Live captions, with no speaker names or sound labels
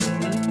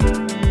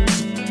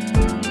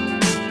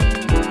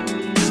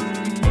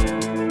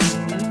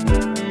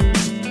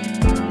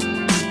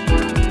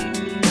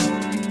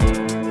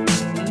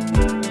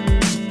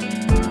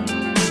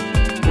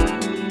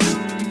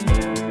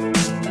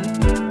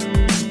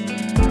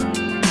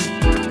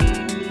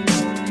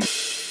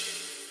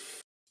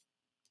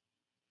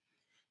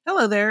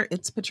Hello there,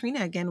 it's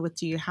Patrina again with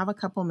Do You Have a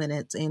Couple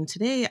Minutes? And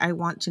today I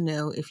want to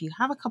know if you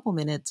have a couple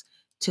minutes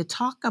to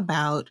talk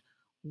about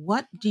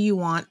what do you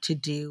want to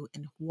do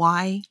and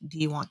why do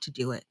you want to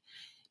do it?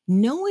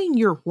 Knowing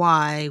your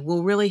why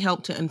will really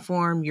help to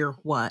inform your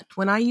what.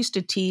 When I used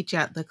to teach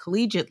at the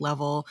collegiate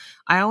level,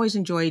 I always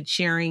enjoyed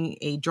sharing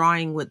a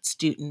drawing with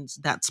students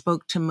that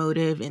spoke to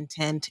motive,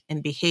 intent,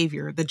 and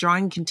behavior. The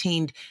drawing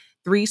contained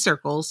three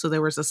circles. So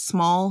there was a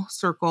small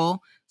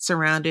circle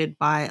surrounded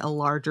by a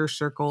larger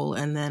circle,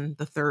 and then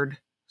the third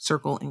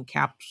circle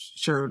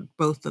encaptured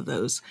both of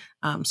those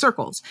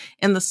circles.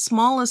 And the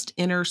smallest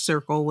inner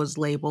circle was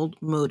labeled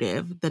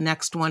motive. The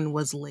next one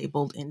was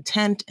labeled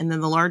intent. And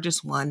then the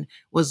largest one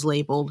was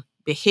labeled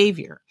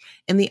behavior.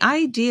 And the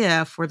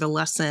idea for the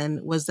lesson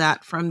was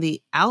that from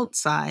the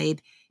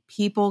outside,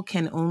 people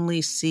can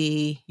only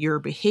see your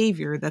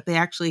behavior, that they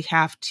actually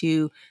have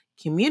to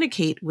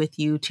communicate with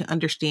you to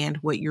understand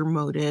what your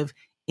motive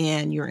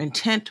and your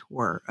intent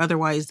were.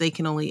 Otherwise, they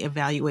can only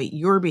evaluate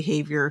your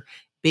behavior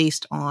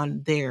based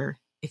on their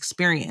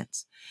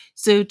experience.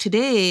 So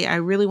today, I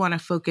really want to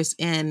focus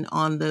in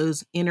on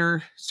those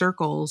inner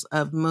circles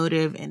of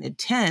motive and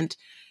intent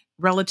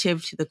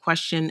relative to the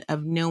question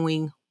of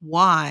knowing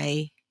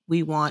why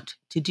we want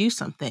to do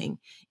something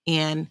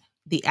and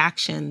the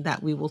action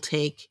that we will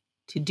take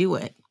to do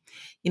it.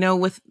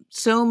 With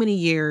so many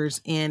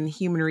years in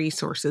human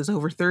resources,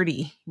 over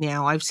 30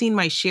 now, I've seen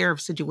my share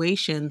of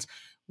situations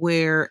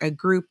where a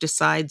group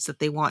decides that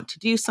they want to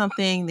do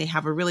something. They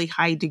have a really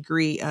high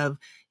degree of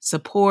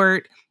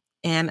support.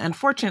 And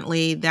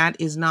unfortunately, that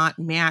is not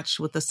matched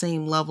with the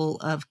same level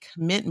of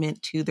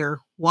commitment to their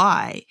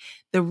why.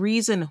 The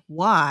reason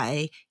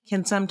why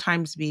can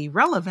sometimes be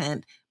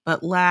relevant,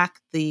 but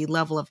lack the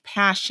level of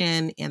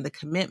passion and the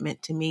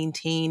commitment to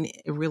maintain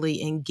a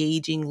really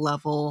engaging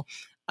level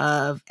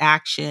of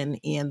action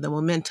and the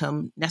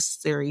momentum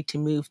necessary to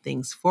move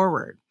things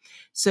forward.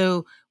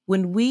 So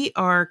when we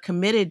are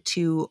committed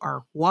to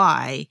our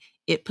why,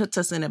 it puts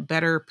us in a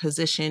better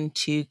position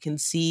to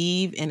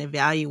conceive and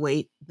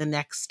evaluate the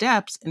next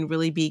steps and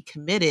really be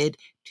committed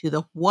to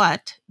the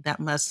what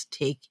that must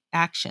take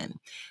action.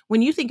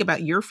 When you think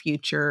about your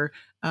future,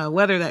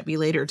 whether that be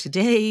later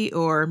today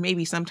or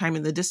maybe sometime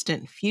in the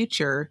distant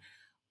future,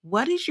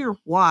 what is your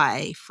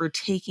why for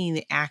taking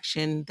the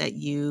action that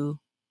you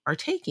are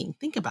taking?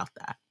 Think about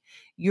that.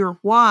 Your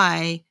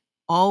why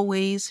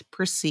always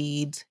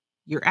precedes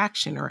your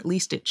action, or at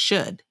least it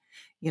should.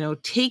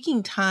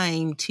 Taking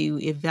time to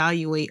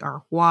evaluate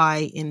our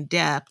why in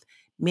depth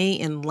may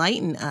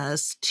enlighten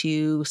us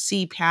to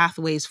see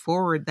pathways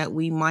forward that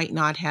we might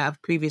not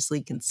have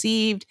previously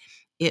conceived.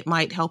 It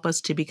might help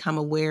us to become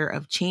aware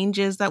of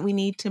changes that we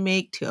need to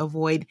make to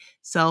avoid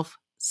self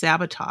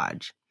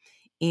sabotage.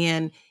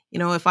 And,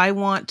 if I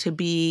want to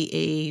be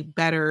a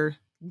better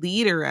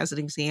leader, as an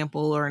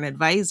example, or an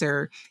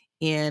advisor,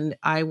 and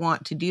I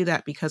want to do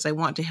that because I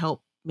want to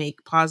help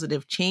make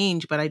positive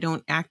change, but I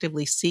don't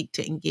actively seek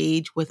to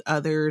engage with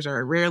others, or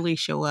I rarely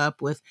show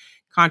up with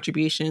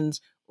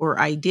contributions or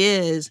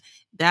ideas,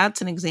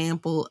 that's an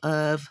example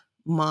of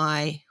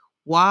my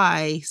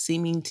why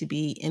seeming to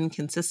be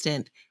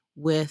inconsistent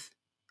with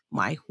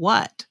my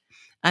what.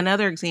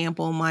 Another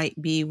example might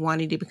be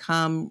wanting to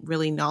become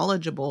really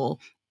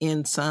knowledgeable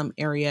in some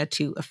area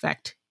to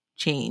affect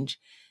change.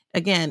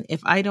 Again,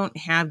 if I don't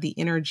have the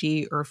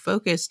energy or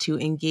focus to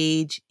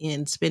engage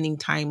in spending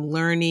time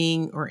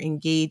learning or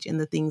engage in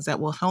the things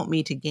that will help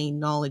me to gain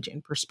knowledge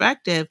and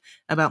perspective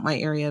about my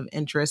area of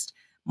interest,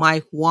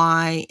 my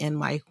why and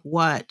my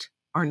what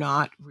are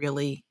not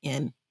really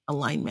in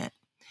alignment.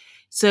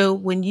 So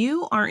when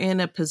you are in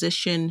a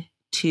position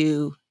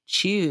to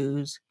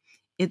choose,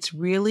 it's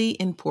really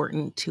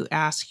important to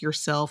ask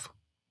yourself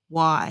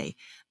why.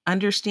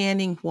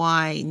 Understanding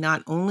why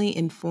not only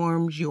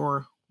informs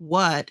your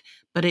what,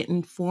 but it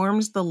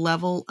informs the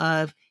level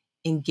of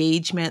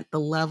engagement, the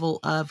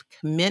level of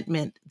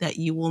commitment that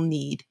you will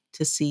need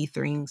to see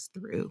things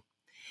through.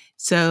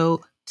 So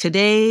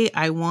today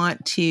I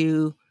want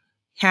to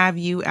have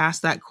you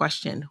ask that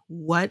question.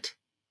 What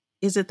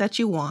is it that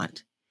you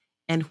want,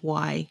 and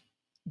why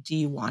do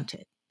you want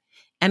it?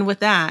 And with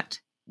that,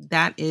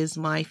 that is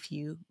my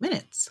few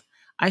minutes.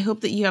 I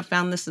hope that you have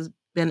found this has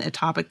been a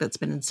topic that's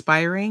been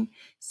inspiring,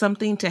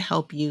 something to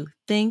help you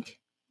think,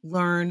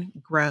 learn,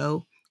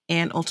 grow,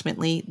 and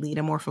ultimately lead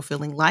a more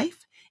fulfilling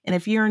life. And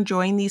if you're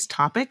enjoying these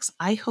topics,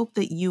 I hope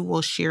that you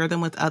will share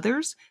them with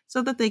others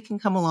so that they can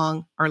come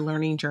along our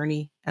learning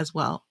journey as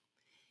well.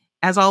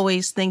 As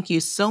always, thank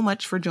you so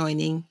much for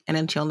joining. And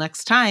until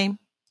next time,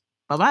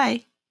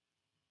 bye-bye.